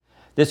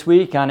This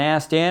week on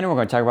Ask Dan, we're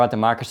going to talk about the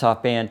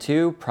Microsoft Band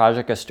 2,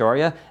 Project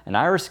Astoria, and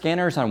iris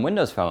scanners on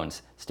Windows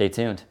phones. Stay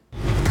tuned.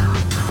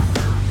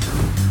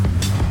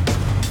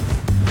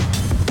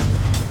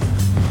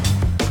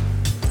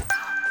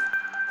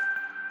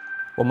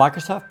 Will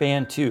Microsoft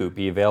Band 2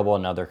 be available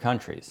in other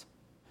countries?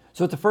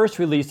 So with the first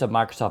release of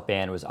Microsoft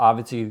Band, it was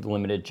obviously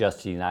limited just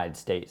to the United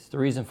States. The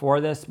reason for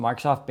this,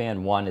 Microsoft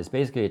Band 1 is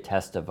basically a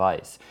test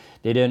device.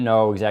 They didn't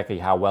know exactly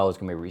how well it's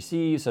going to be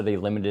received, so they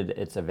limited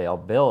its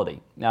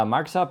availability. Now,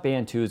 Microsoft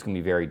Band 2 is going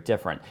to be very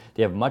different.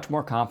 They have much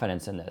more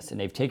confidence in this, and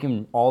they've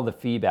taken all the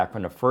feedback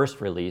from the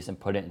first release and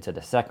put it into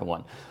the second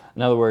one.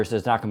 In other words,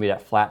 there's not going to be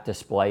that flat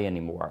display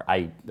anymore.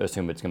 I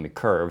assume it's going to be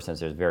curved since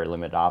there's very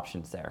limited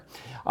options there.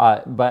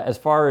 But as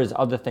far as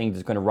other things,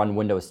 it's going to run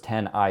Windows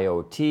 10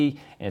 IoT,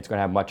 and it's going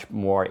to have much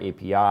more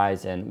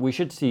APIs, and we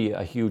should see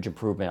a huge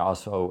improvement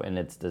also in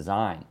its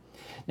design.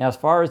 Now, as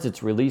far as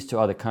its release to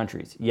other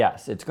countries,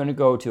 yes, it's going to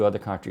go to other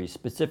countries,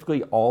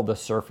 specifically all the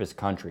Surface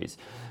countries.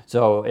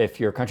 So if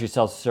your country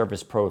sells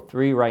Surface Pro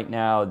 3 right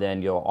now,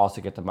 then you'll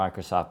also get the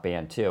Microsoft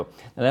Band 2.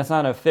 Now, that's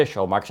not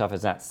official. Microsoft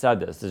has not said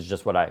this. This is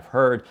just what I've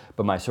heard,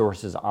 but my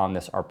sources on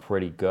this are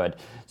pretty good.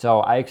 So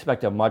I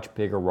expect a much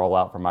bigger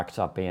rollout for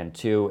Microsoft Band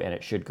 2, and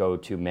it should go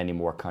to many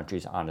more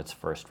countries on its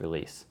first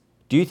release.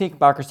 Do you think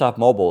Microsoft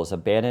Mobile is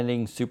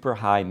abandoning super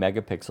high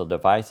megapixel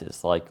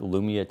devices like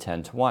Lumia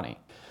 1020?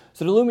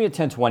 So the Lumia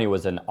 1020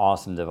 was an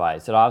awesome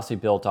device. It obviously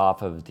built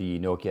off of the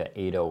Nokia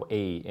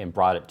 808 and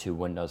brought it to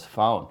Windows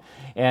Phone.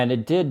 And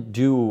it did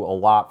do a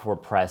lot for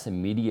press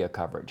and media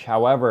coverage.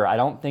 However, I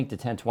don't think the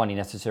 1020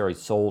 necessarily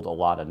sold a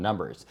lot of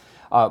numbers.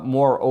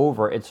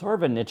 Moreover, it's sort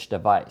of a niche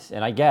device.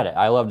 And I get it.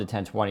 I love the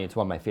 1020. It's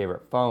one of my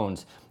favorite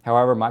phones.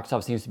 However,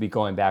 Microsoft seems to be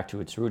going back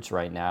to its roots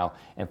right now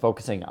and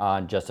focusing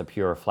on just a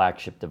pure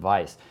flagship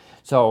device.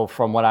 So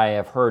from what I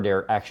have heard,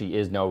 there actually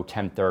is no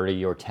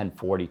 1030 or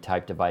 1040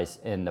 type device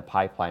in the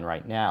pipeline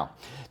right now.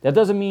 That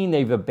doesn't mean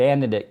they've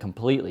abandoned it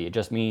completely. It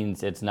just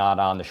means it's not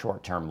on the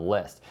short-term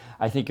list.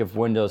 I think if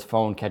Windows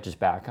Phone catches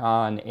back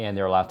on and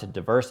they're allowed to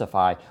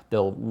diversify,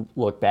 they'll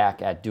look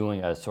back at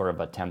doing a sort of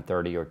a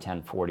 1030 or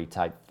 1040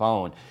 type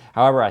phone.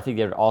 However, I think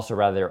they'd also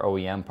rather their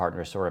OEM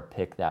partners sort of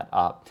pick that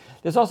up.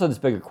 There's also this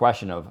bigger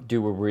question of,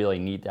 do we really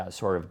need that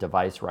sort of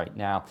device right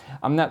now?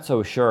 I'm not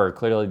so sure.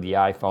 Clearly, the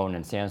iPhone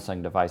and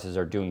Samsung devices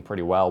are doing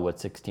pretty well with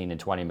 16 and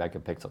 20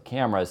 megapixel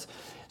cameras.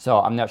 So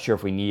I'm not sure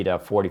if we need a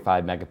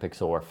 45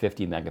 megapixel or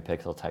 50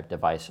 megapixel type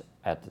device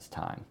at this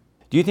time.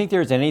 Do you think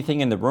there's anything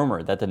in the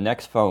rumor that the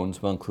next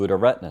phones will include a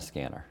retina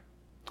scanner?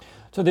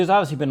 So there's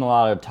obviously been a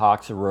lot of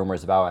talks or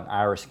rumors about an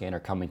iris scanner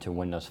coming to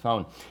Windows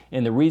Phone.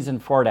 And the reason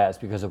for that is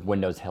because of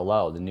Windows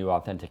Hello, the new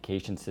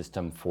authentication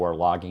system for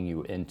logging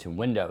you into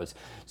Windows.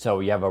 So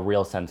you have a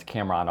RealSense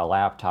camera on a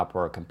laptop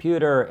or a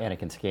computer, and it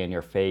can scan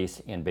your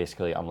face and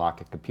basically unlock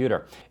a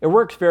computer. It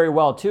works very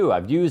well too.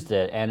 I've used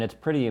it, and it's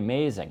pretty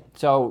amazing.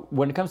 So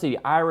when it comes to the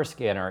iris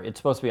scanner, it's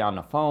supposed to be on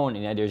the phone,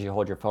 and the idea is you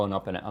hold your phone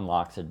up and it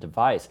unlocks a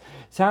device.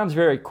 Sounds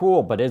very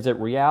cool, but is it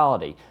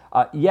reality?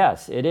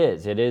 Yes, it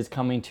is. It is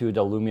coming to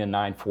the Lumia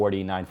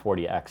 940,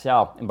 940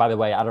 XL. And by the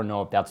way, I don't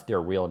know if that's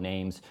their real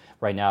names.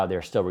 Right now,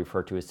 they're still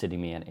referred to as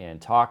CityMan and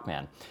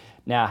TalkMan.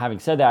 Now, having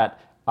said that,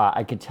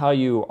 I can tell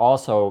you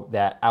also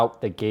that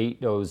out the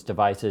gate, those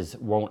devices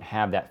won't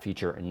have that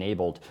feature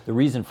enabled. The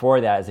reason for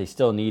that is they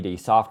still need a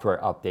software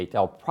update.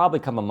 That'll probably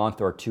come a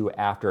month or two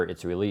after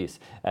its release.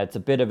 It's a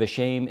bit of a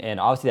shame, and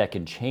obviously that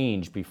can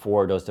change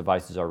before those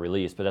devices are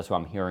released, but that's what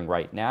I'm hearing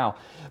right now.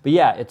 But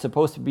yeah, it's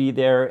supposed to be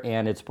there,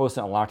 and it's supposed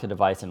to unlock the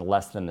device in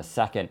less than a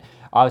second.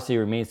 Obviously, it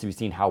remains to be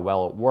seen how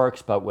well it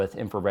works, but with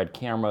infrared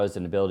cameras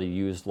and the ability to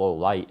use low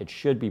light, it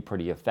should be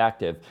pretty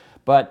effective.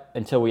 But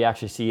until we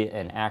actually see it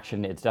in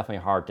action, it's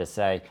definitely hard to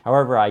say.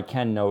 However, I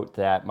can note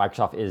that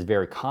Microsoft is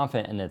very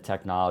confident in the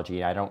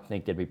technology. I don't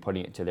think they'd be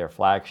putting it to their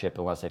flagship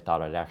unless they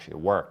thought it actually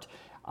worked.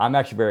 I'm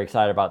actually very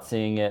excited about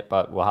seeing it,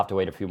 but we'll have to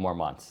wait a few more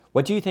months.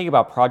 What do you think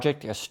about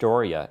Project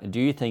Astoria, and do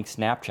you think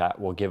Snapchat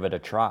will give it a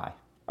try?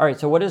 All right,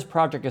 so what is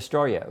Project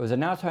Astoria? It was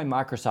announced by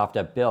Microsoft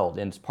at Build,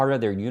 and it's part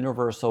of their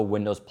Universal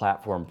Windows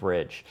Platform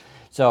Bridge.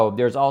 So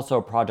there's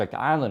also Project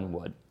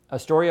Islandwood.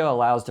 Astoria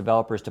allows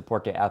developers to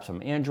port their apps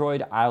from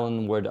Android.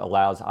 Islandwood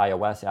allows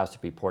iOS apps to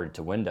be ported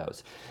to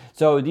Windows.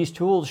 So these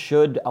tools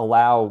should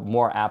allow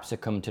more apps to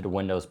come to the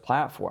Windows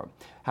platform.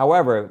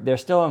 However, they're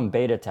still in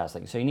beta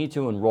testing, so you need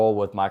to enroll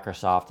with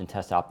Microsoft and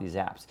test out these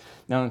apps.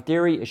 Now, in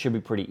theory, it should be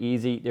pretty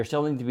easy. There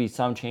still need to be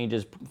some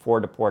changes for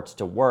the ports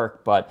to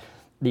work, but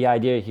the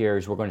idea here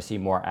is we're going to see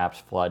more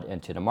apps flood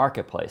into the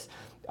marketplace.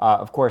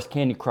 Of course,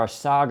 Candy Crush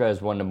Saga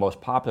is one of the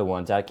most popular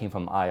ones. That came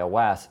from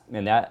iOS,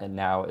 and that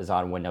now is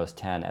on Windows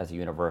 10 as a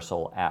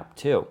universal app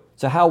too.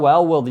 So how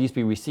well will these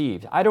be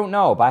received? I don't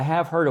know, but I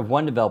have heard of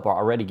one developer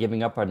already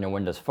giving up on their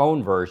Windows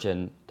Phone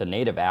version, the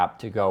native app,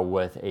 to go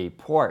with a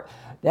port.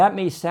 That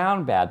may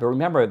sound bad, but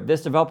remember,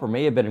 this developer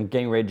may have been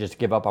getting ready to just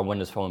give up on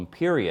Windows Phone,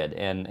 period,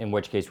 and in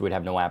which case we would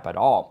have no app at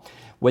all.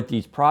 With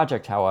these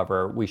projects,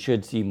 however, we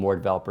should see more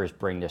developers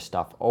bring this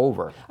stuff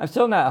over. I'm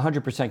still not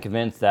 100%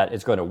 convinced that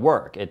it's going to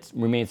work. It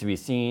remains to be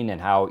seen and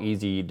how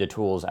easy the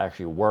tools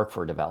actually work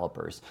for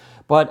developers.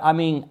 But I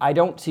mean, I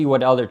don't see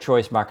what other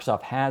choice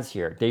Microsoft has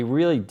here. They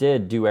really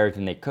did do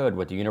everything they could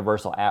with the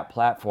universal app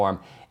platform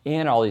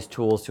and all these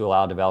tools to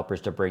allow developers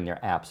to bring their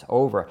apps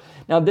over.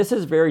 Now, this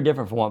is very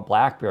different from what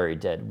BlackBerry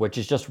did, which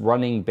is just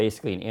running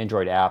basically an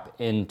Android app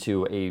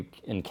into a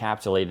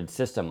encapsulated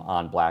system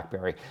on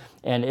BlackBerry.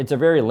 And it's a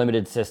very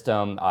limited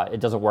system. It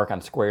doesn't work on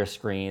square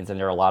screens, and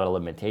there are a lot of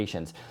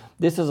limitations.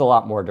 This is a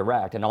lot more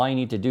direct, and all you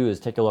need to do is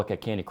take a look at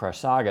Candy Crush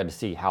Saga to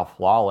see how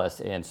flawless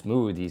and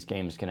smooth these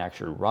games can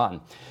actually run.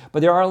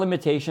 But there are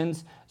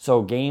limitations,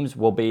 so games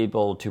will be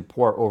able to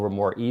port over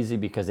more easy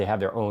because they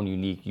have their own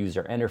unique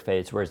user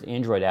interface, whereas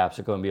Android apps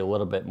are going to be a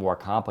little bit more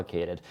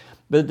complicated.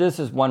 But this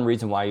is one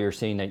reason why you're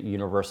seeing a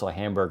universal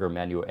hamburger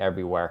menu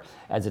everywhere,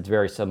 as it's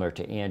very similar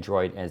to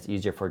Android, and it's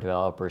easier for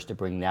developers to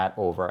bring that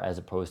over as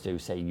opposed to,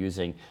 say,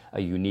 using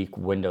a unique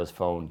Windows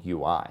Phone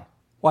UI.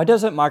 Why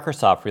doesn't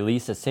Microsoft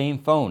release the same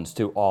phones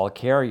to all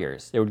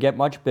carriers? They would get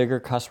much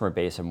bigger customer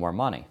base and more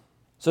money.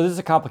 So this is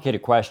a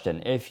complicated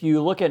question. If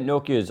you look at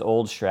Nokia's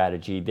old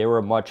strategy, they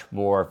were much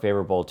more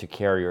favorable to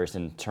carriers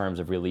in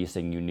terms of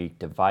releasing unique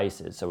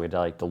devices. So we had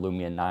like the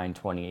Lumia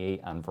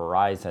 928 on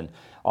Verizon,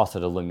 also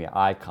the Lumia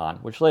Icon,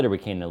 which later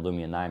became the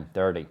Lumia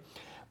 930.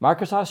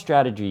 Microsoft's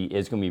strategy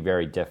is going to be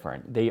very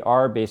different. They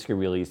are basically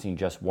releasing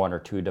just 1 or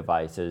 2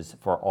 devices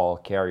for all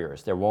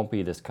carriers. There won't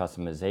be this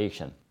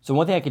customization. So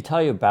one thing I can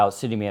tell you about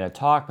CityMan and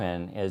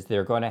Talkman is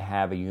they're going to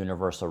have a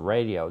universal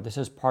radio. This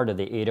is part of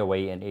the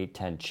 808 and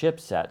 810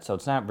 chipset, so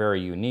it's not very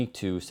unique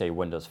to, say,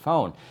 Windows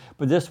Phone.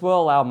 But this will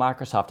allow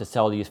Microsoft to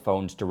sell these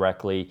phones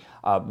directly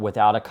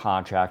without a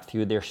contract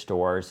through their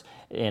stores,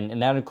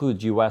 and that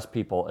includes US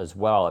people as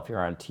well if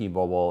you're on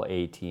T-Mobile,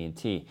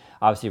 AT&T.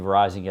 Obviously,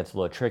 Verizon gets a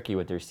little tricky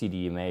with their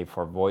CDMA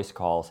for voice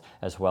calls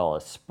as well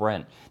as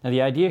Sprint. Now,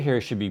 the idea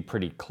here should be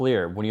pretty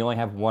clear. When you only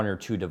have 1 or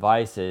 2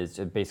 devices,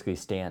 it basically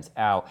stands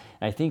out.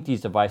 And I think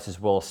these devices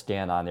will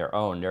stand on their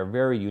own. They're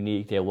very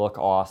unique, they look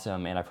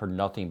awesome, and I've heard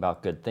nothing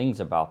about good things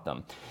about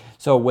them.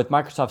 So with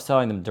Microsoft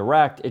selling them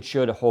direct, it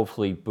should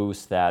hopefully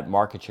boost that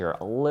market share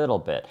a little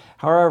bit.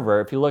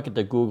 However, if you look at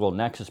the Google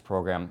Nexus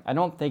program, I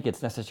don't think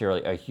it's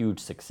necessarily a huge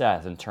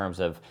success in terms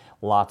of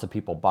lots of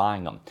people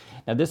buying them.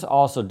 Now this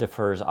also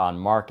differs on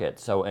market.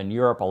 So in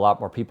Europe, a lot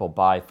more people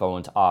buy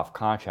phones off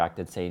contract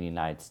than say in the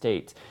United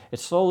States.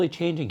 It's slowly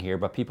changing here,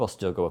 but people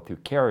still go through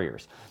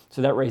carriers.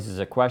 So that raises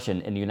a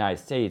question in the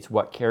United States,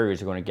 what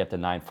carriers are going to get the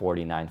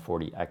 940,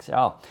 940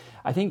 XL?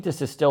 I think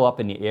this is still up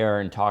in the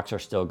air and talks are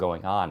still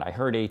going on. I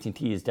heard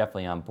AT&T is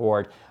definitely on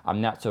board. I'm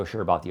not so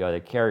sure about the other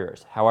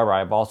carriers. However,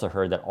 I've also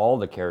heard that all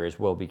the carriers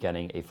will be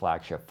getting a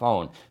flagship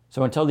phone.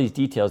 So until these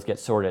details get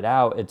sorted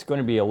out, it's going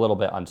to be a little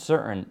bit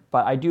uncertain,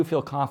 but I do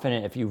feel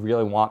confident if you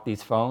really want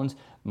these phones,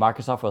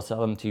 Microsoft will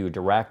sell them to you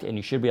direct, and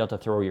you should be able to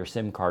throw your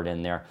SIM card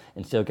in there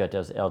and still get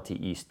those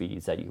LTE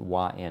speeds that you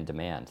want and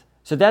demand.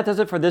 So that does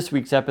it for this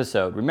week's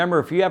episode. Remember,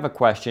 if you have a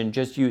question,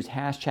 just use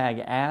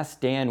hashtag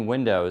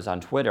AskDanWindows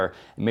on Twitter,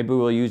 and maybe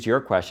we'll use your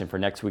question for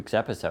next week's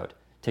episode.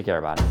 Take care,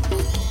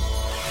 everybody.